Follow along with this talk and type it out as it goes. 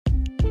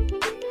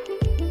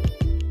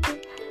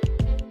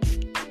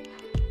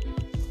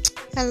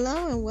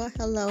Hello,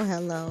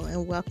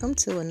 and welcome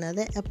to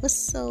another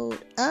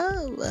episode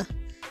of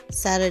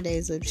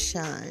Saturdays with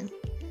Sean.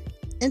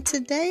 And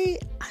today,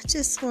 I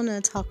just want to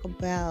talk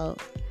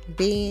about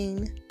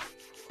being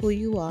who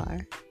you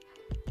are,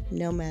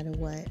 no matter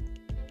what.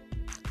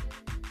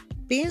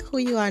 Being who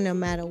you are, no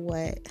matter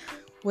what.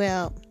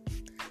 Well,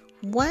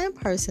 one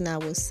person I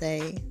would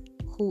say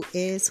who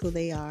is who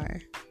they are,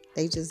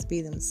 they just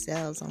be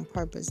themselves on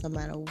purpose, no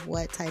matter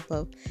what type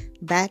of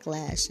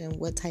backlash and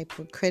what type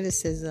of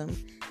criticism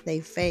they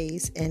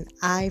face. And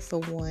I, for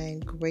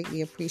one,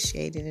 greatly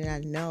appreciate it, and I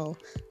know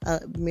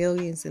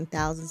millions and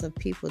thousands of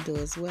people do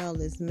as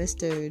well, is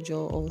Mr.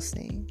 Joel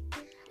Osteen.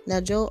 Now,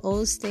 Joel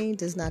Osteen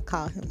does not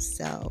call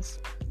himself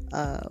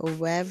a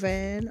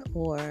reverend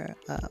or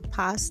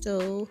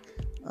apostle,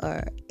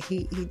 or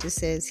he just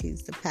says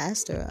he's the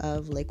pastor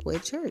of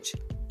Lakewood Church.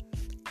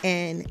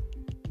 And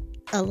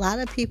a lot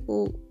of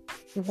people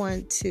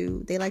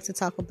they like to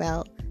talk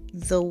about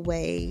the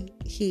way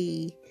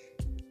he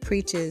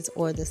preaches,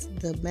 or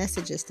the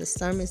messages, the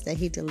sermons that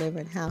he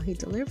delivers, and how he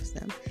delivers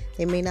them.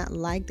 They may not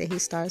like that he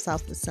starts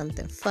off with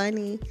something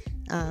funny.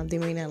 They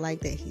may not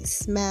like that he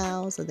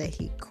smiles or that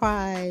he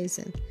cries,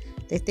 and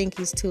they think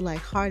he's too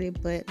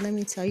lighthearted. But let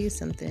me tell you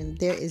something.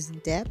 There is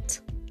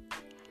depth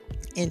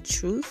and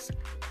truth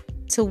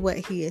to what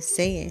he is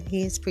saying.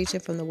 He is preaching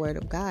from the Word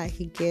of God.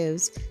 He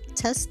gives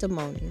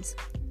testimonies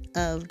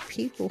of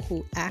people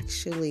who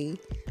actually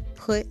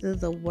put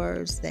the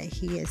words that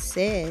he has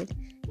said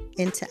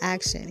into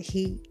action.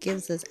 He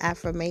gives us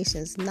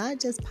affirmations, not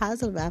just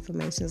positive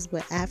affirmations,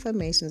 but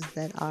affirmations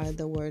that are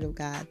the Word of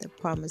God, the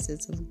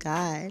promises of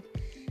God.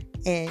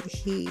 And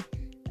he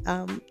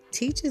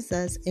teaches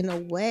us in a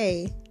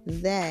way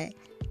that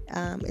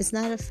is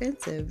not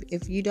offensive.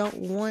 If you don't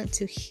want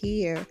to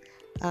hear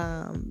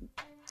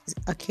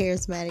a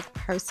charismatic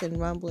person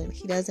rumbling,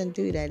 he doesn't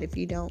do that. If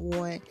you don't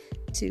want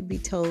to be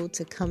told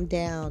to come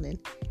down and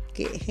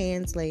get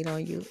hands laid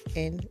on you,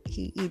 and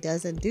he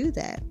doesn't do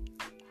that.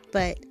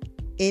 But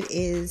it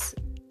is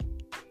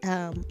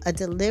a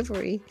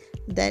delivery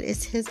that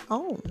is his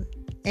own.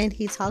 And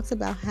he talks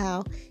about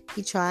how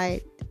he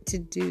tried to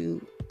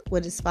do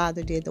what his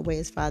father did the way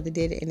his father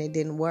did it, and it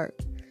didn't work.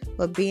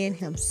 But being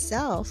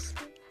himself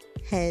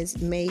has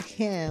made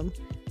him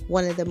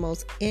one of the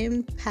most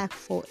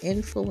impactful,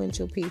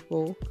 influential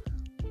people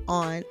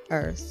on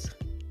earth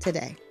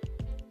today.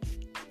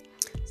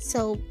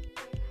 So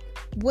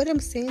what I'm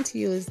saying to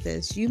you is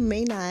this: you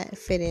may not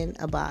fit in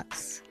a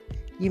box.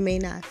 You may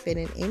not fit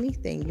in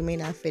anything. You may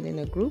not fit in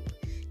a group.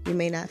 You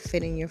may not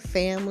fit in your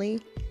family.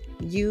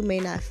 You may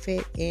not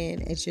fit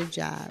in at your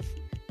job.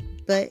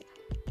 But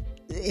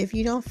if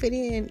you don't fit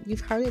in,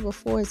 you've heard it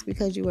before, it's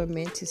because you were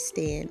meant to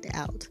stand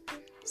out.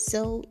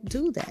 So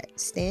do that.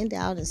 Stand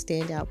out, and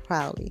stand out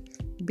proudly.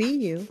 Be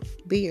you.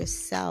 Be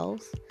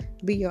yourself.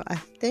 Be your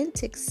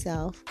authentic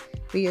self.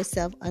 Be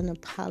yourself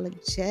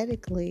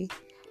unapologetically.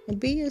 And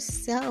be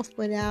yourself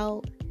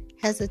without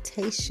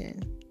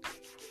hesitation,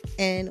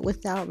 and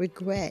without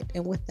regret,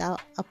 and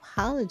without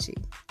apology.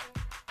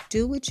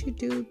 Do what you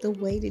do the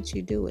way that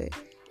you do it.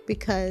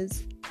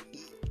 Because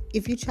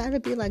if you try to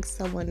be like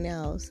someone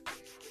else,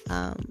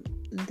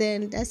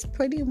 then that's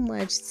pretty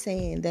much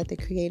saying that the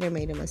Creator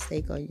made a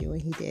mistake on you,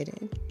 and He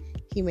didn't.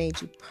 He made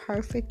you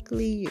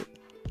perfectly you.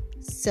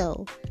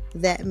 So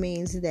that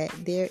means that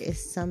there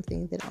is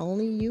something that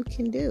only you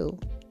can do.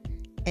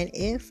 And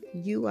if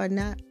you are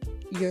not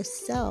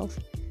yourself,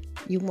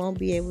 you won't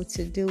be able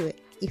to do it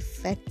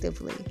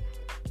effectively.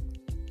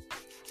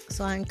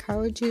 So I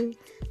encourage you,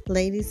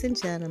 ladies and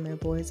gentlemen,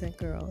 boys and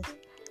girls,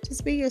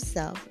 just be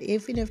yourself.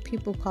 Even if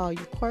people call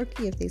you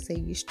quirky, if they say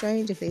you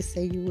strange, if they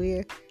say you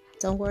weird,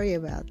 don't worry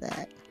about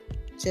that.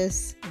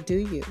 Just do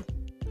you,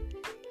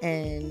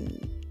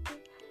 and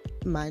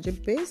mind your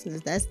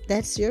business.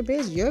 That's your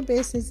business. Your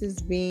business is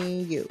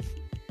being you,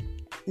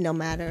 no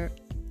matter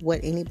what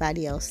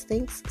anybody else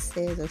thinks,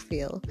 says, or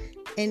feels.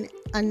 And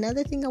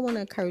another thing I want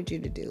to encourage you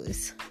to do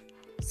is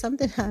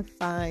something I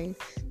find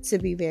to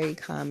be very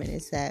common,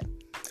 is that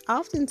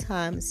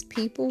oftentimes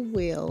people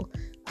will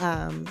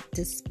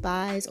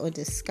despise or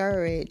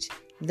discourage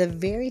the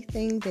very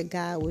thing that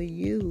God will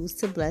use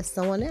to bless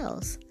someone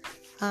else.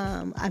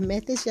 I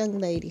met this young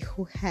lady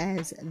who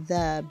has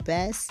the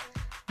best,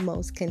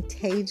 most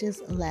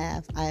contagious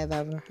laugh I have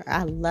ever heard.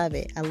 I love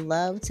it. I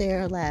love to hear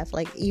her laugh.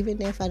 Like, even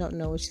if I don't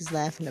know what she's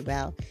laughing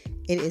about,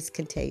 it is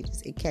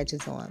contagious. It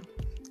catches on.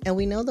 And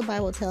we know the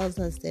Bible tells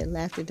us that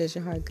laughter does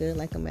your heart good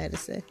like a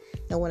medicine.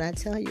 And when I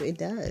tell you, it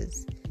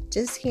does.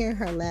 Just hearing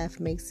her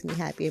laugh makes me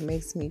happy. It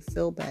makes me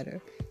feel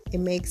better. It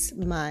makes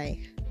my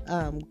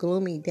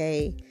gloomy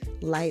day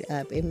light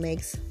up. It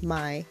makes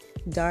my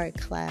dark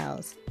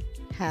clouds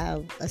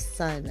have a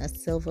sun, a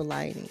silver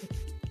lining.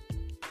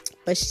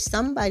 But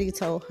somebody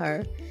told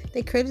her,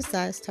 they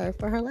criticized her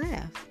for her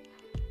laugh.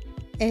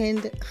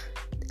 And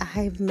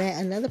I've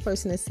met another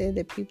person that said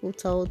that people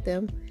told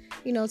her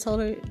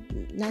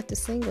not to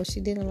sing, or she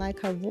didn't like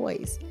her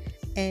voice.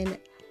 And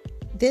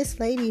this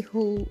lady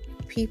who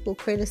people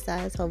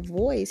criticize her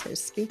voice, her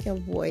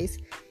speaking voice,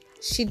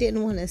 she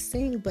didn't want to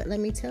sing, but let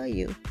me tell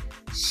you,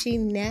 she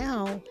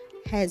now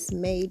has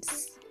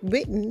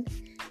written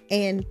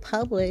and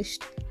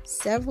published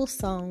several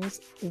songs,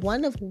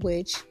 one of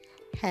which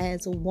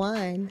has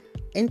won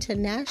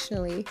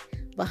internationally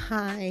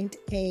behind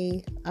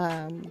a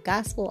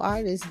gospel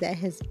artist that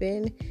has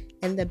been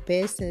in the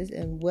business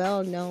and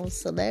well-known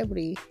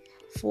celebrity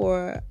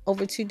for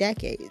over 2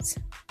 decades.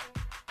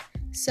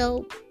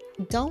 So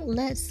don't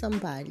let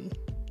somebody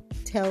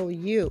tell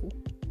you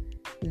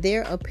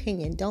their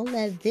opinion. Don't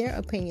let their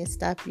opinion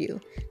stop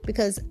you,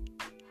 because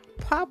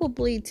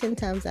probably 10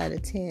 times out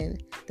of 10,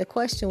 the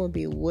question would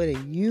be, what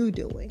are you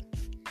doing?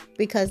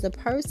 Because the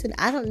person,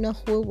 I don't know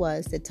who it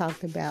was that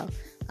talked about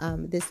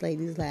this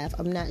lady's laugh.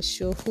 I'm not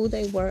sure who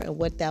they were and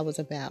what that was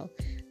about.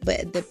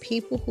 But the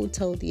people who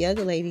told the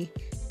other lady,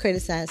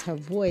 criticized her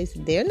voice,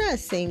 they're not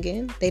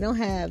singing. They don't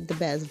have the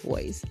best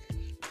voice.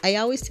 I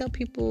always tell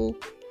people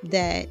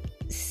that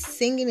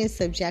singing is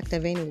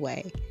subjective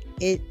anyway.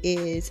 It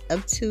is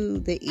up to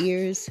the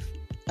ears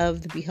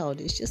of the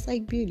beholder. It's just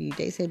like beauty.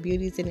 They say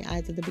beauty is in the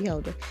eyes of the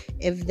beholder.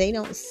 If they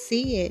don't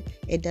see it,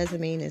 it doesn't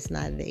mean it's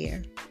not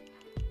there.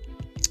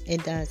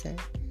 It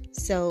doesn't.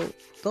 So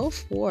go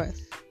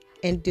forth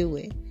and do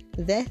it.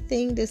 That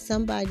thing that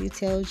somebody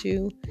tells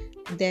you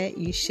that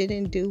you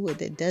shouldn't do, or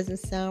that doesn't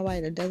sound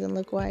right or doesn't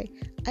look right,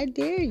 I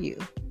dare you.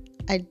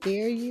 I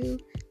dare you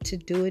to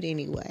do it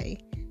anyway.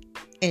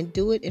 And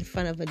do it in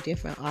front of a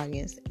different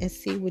audience and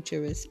see what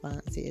your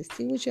response is.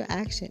 See what your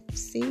action,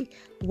 see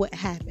what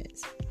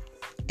happens.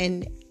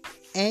 And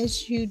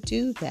as you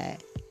do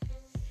that,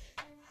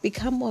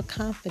 become more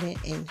confident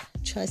in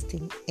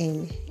trusting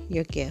in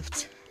your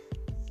gift.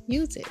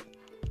 Use it.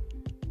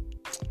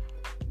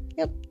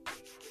 Yep,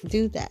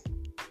 do that.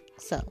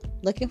 So,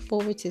 looking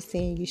forward to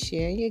seeing you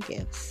share your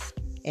gifts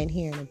and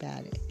hearing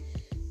about it.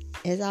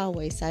 As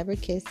always, cyber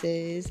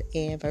kisses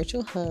and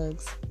virtual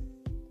hugs.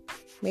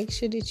 Make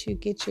sure that you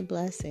get your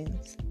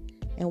blessings.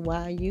 And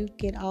while you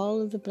get all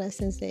of the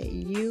blessings that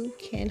you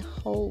can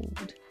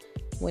hold,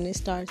 when it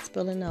starts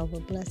spilling over,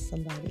 bless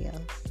somebody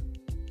else.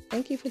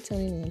 Thank you for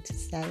tuning in to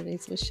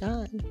Saturdays with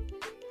Sean.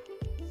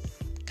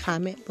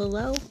 Comment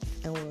below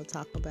and we'll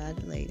talk about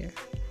it later.